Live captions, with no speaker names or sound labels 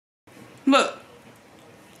Look.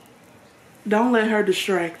 Don't let her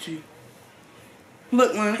distract you.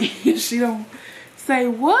 Look, Lonnie, she don't say,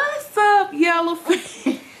 what's up, Yellow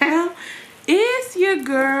fam? It's your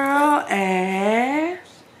girl, Ash.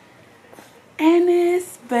 And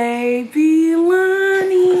it's baby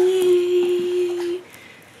Lonnie.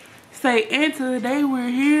 Say, and today we're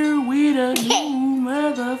here with a new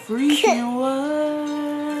mother freaking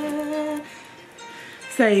what?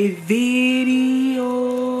 Say, video.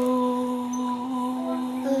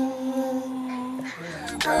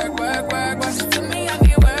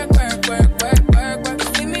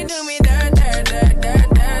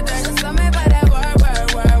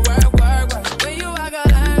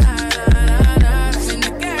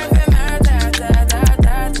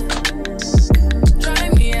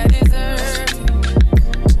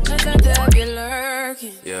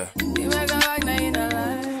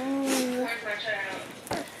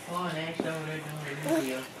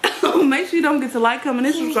 Make sure you don't forget to like, comment,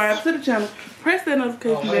 and subscribe to the channel. Press that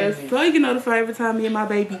notification bell so you get notified every time me and my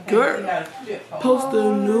baby girl post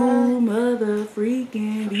a new mother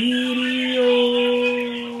freaking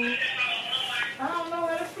video.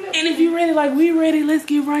 And if you ready like we ready, let's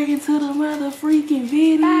get right into the mother freaking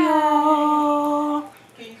video.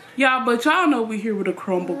 Y'all, but y'all know we here with a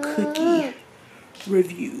Crumbl cookie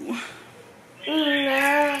review.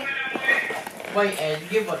 Wait, Ed,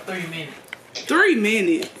 give her 3 minutes. 3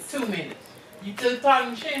 minutes. 2 minutes. You still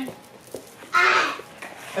talking shit?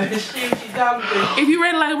 Shit, she talking to. If you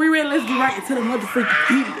ready like we ready, let's get right into the motherfucking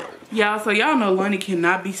video. Y'all, so y'all know Lonnie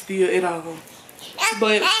cannot be still at all.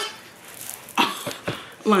 But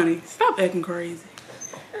Lonnie, stop acting crazy.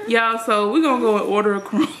 Y'all, so we're gonna go and order a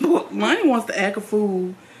Crumbl. Lonnie wants to act a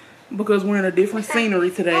fool because we're in a different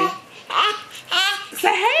scenery today.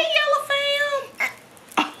 Say hey, Yellow fam.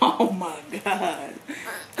 Oh my God.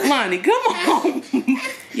 Lonnie, come on.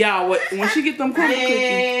 Y'all, when she get them Crumbl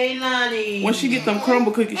cookies, Lonnie. when she get them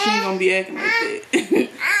Crumbl cookies, she ain't gonna be acting like that.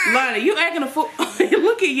 Lonnie, you acting a fool.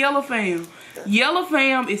 Look at Yellow fam. Yellow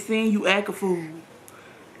fam is saying you act a fool.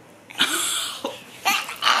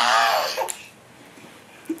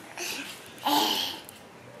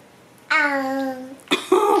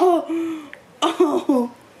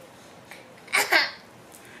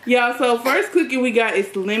 Y'all, so first cookie we got is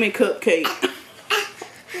the lemon cupcake.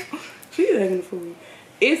 She's acting a fool.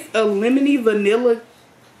 It's a lemony vanilla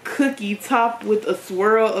cookie topped with a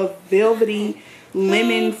swirl of velvety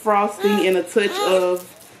lemon frosting and a touch of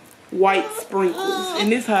white sprinkles.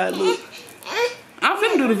 And this how it looks. I'm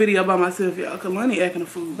finna do the video by myself, y'all, because Lonnie acting a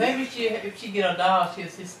fool. Maybe if she get a dog, she'll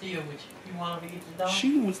sit still with you. You want her to get the dog?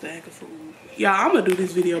 She wants to act a fool. Y'all, I'm gonna do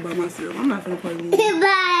this video by myself. I'm not finna play with you.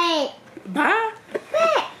 Bye. Bye?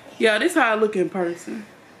 Yeah, this how I look in person.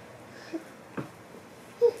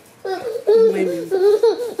 Lemon.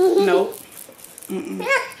 Nope.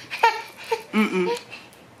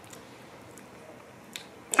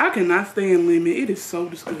 I cannot stand lemon. It is so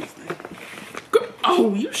disgusting.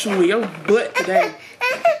 Oh, you showing your butt today.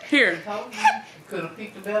 Here. Could have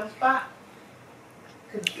picked a better spot.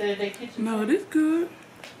 Could have said that kitchen. No, this good.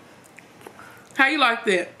 How you like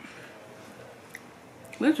that?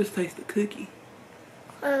 Let's just taste the cookie.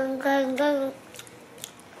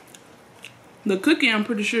 The cookie, I'm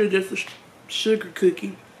pretty sure, is just a sugar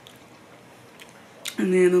cookie.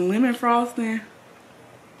 And then the lemon frosting.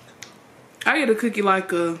 I get a cookie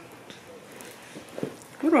like a...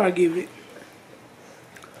 What do I give it?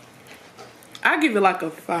 I give it like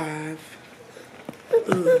a 5.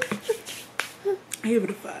 I give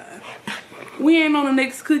it a 5. We ain't on the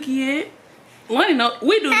next cookie yet. Lonnie know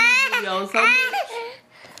we do these videos so much.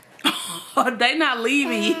 They not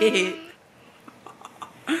leaving yet.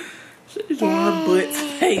 She's doing her butt.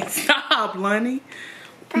 Hey, stop, Lonnie.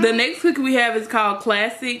 The next cookie we have is called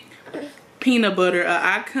Classic Peanut Butter,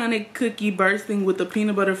 an iconic cookie bursting with a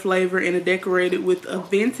peanut butter flavor and decorated with a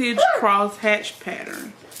vintage cross hatch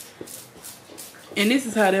pattern. And this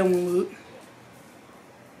is how that one look.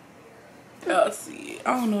 Y'all see it.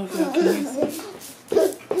 I don't know if y'all can see it.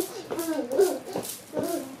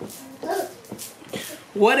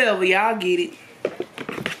 Whatever, y'all get it.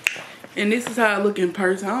 And this is how it look in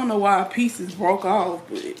person. I don't know why pieces broke off,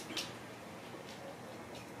 but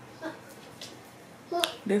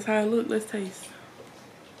that's how it look. Let's taste.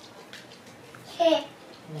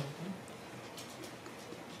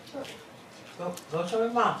 Go show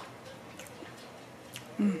your mom.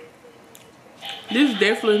 This is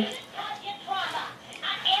definitely...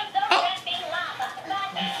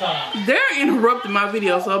 They're interrupting my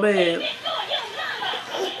video so bad.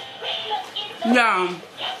 Y'all,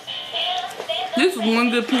 this is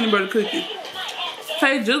one good peanut butter cookie.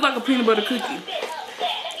 Tastes just like a peanut butter cookie.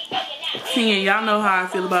 10. Y'all know how I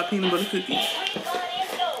feel about peanut butter cookies.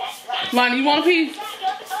 Lonnie, you want a piece?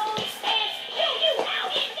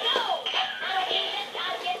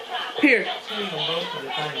 Here.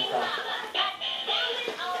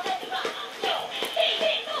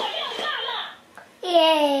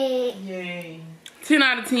 Yay. Yay. 10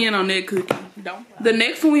 out of 10 on that cookie. The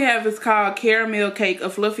next one we have is called Caramel Cake, a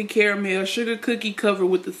fluffy caramel sugar cookie covered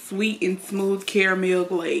with a sweet and smooth caramel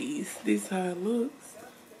glaze. This is how it looks.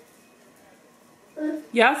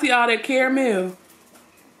 Y'all see all that caramel?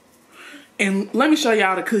 And let me show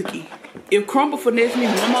y'all the cookie. If Crumbl finesse me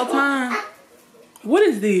one more time. What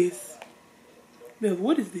is this? Bev,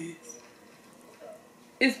 what is this?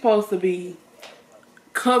 It's supposed to be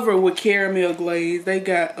covered with caramel glaze. They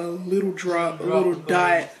got a little drop, a little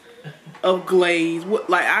dot of glaze. What?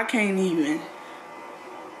 Like, I can't even.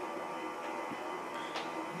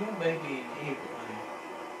 Your baby is everything.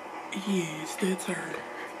 Yes, that's her.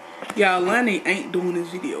 Y'all, Lonnie ain't doing this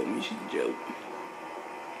video with me. She's a joke.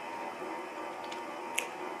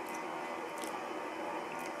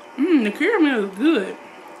 The caramel is good.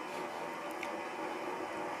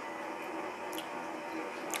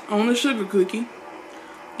 On the sugar cookie.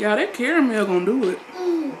 Y'all, that caramel gonna do it.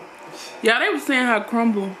 Y'all, they was saying how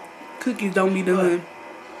Crumbl cookies don't be done.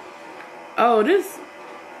 Oh, this.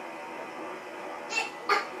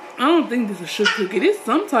 I don't think this is a sugar cookie. This is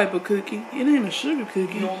some type of cookie. It ain't a sugar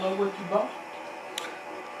cookie. You don't know what you bought?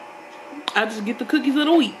 I just get the cookies of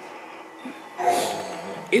the week.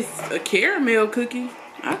 It's a caramel cookie.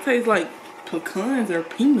 I taste like pecans or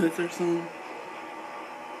peanuts or something.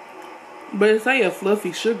 But it's like a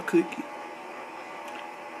fluffy sugar cookie.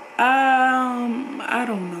 I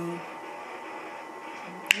don't know.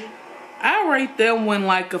 I rate that one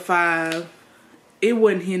like a 5. It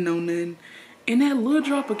wasn't hitting on nothing. And that little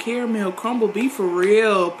drop of caramel Crumbl be for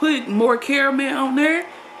real. Put more caramel on there.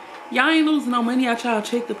 Y'all ain't losing no money out y'all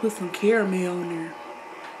check to put some caramel on there.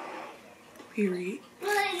 Period.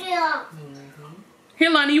 Here,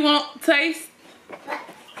 Lonnie, you want taste?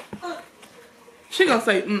 She gonna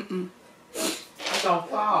say, It's gonna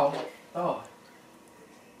fall. Oh.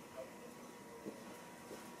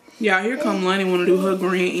 Yeah, here come Lonnie wanna do her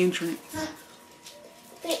grand entrance.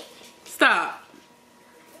 Stop.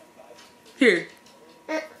 Here.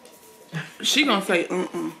 She gonna say,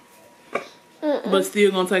 but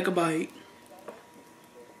still gonna take a bite.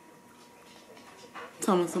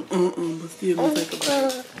 Telling some but still gonna take a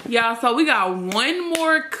bite. Y'all, so we got one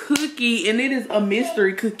more cookie, and it is a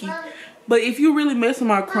mystery cookie. But if you really mess with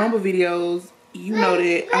my Crumbl videos, you know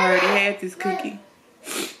that I already had this cookie.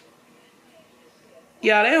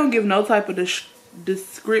 Y'all, they don't give no type of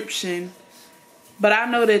description. But I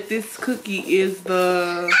know that this cookie is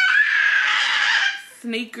the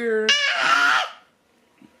sneaker.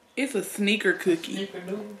 It's a sneaker cookie. Sneaker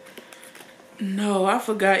noodle? No, I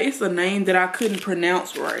forgot. It's a name that I couldn't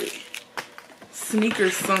pronounce right. Sneaker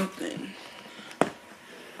something.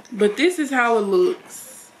 But this is how it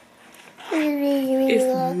looks.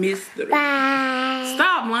 It's mystery.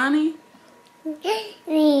 Stop, Lonnie.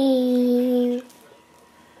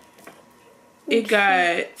 It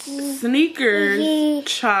got Sneakers,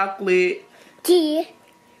 chocolate,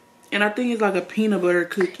 and I think it's like a peanut butter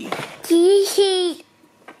cookie. Here,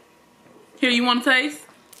 you want to taste?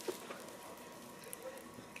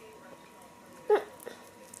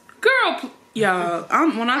 Girl, y'all,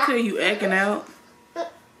 when I tell you acting out,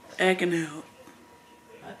 acting out.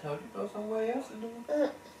 I told you to go somewhere else and do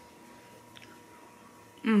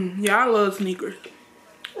it. Yeah, I love Sneakers.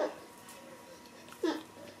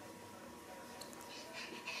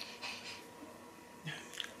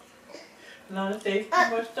 No, there's too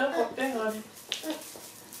much stuff up there, honey.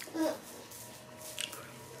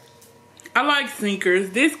 I like Sneakers.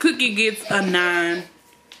 This cookie gets a 9.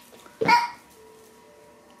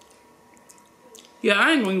 Yeah,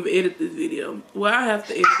 I ain't gonna even edit this video. Well, I have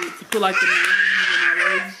to edit it to put like the names in my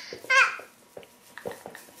words.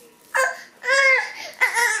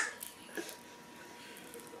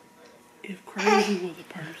 If crazy was a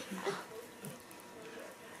person.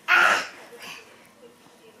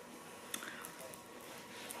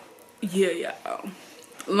 Yeah, y'all.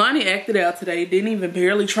 Lonnie acted out today. Didn't even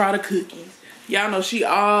barely try the cookies. Y'all know she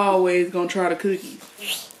always gonna try the cookies.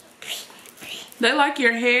 They like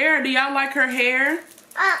your hair. Do y'all like her hair?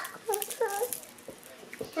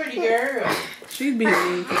 Pretty girl. She's being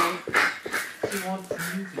mean. She wants some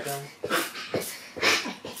music though.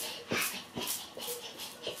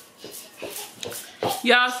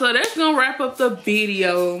 Y'all, so that's gonna wrap up the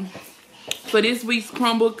video for this week's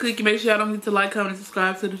Crumbl cookie. Make sure y'all don't forget to like, comment, and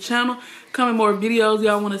subscribe to the channel. Comment more videos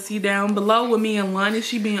y'all want to see down below with me and Lonnie.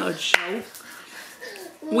 She being a joke.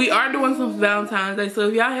 We are doing some Valentine's Day, so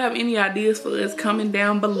if y'all have any ideas for us, comment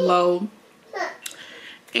down below.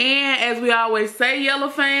 And as we always say, Yellow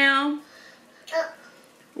fam,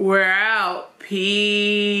 we're out.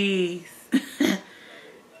 Peace.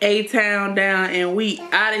 A-Town down and we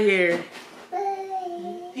out of here.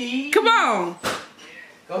 Peace. Come on.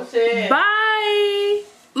 Go say it. Bye.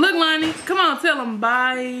 Look, Lonnie. Come on, tell them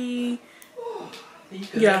bye. You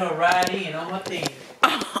could Yeah. let her ride in on her thing.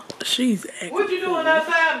 Oh, she's acting. What you doing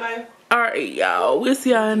outside, man? Alright, y'all. We'll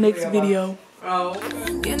see y'all in the next video. Oh.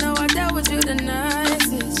 You know I dealt with you the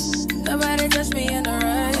nicest. Nobody touched me in a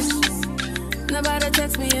rush. Nobody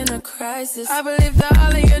text me in a crisis. I believe that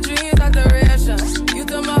all of your dreams are duration. You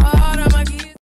took my heart.